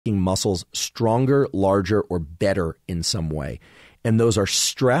muscles stronger, larger, or better in some way. And those are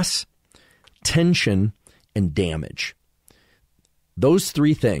stress, tension, and damage. Those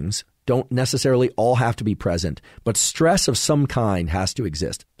three things don't necessarily all have to be present, but stress of some kind has to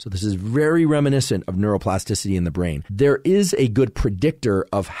exist. So this is very reminiscent of neuroplasticity in the brain. There is a good predictor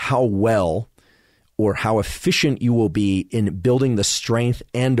of how well or how efficient you will be in building the strength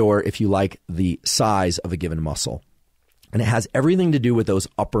and or, if you like, the size of a given muscle. And it has everything to do with those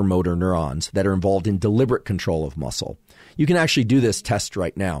upper motor neurons that are involved in deliberate control of muscle. You can actually do this test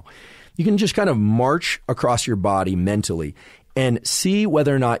right now. You can just kind of march across your body mentally and see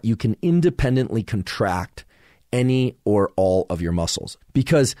whether or not you can independently contract any or all of your muscles.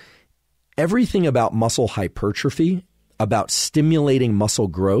 Because everything about muscle hypertrophy, about stimulating muscle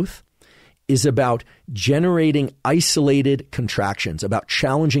growth, is about generating isolated contractions, about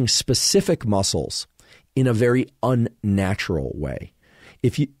challenging specific muscles in a very unnatural way.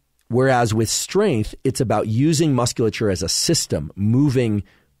 Whereas with strength, it's about using musculature as a system, moving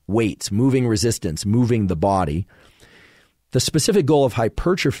weights, moving resistance, moving the body. The specific goal of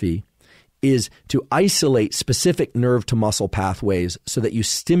hypertrophy is to isolate specific nerve to muscle pathways so that you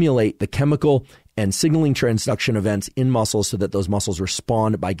stimulate the chemical and signaling transduction events in muscles so that those muscles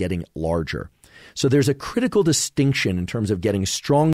respond by getting larger. So there's a critical distinction in terms of getting strong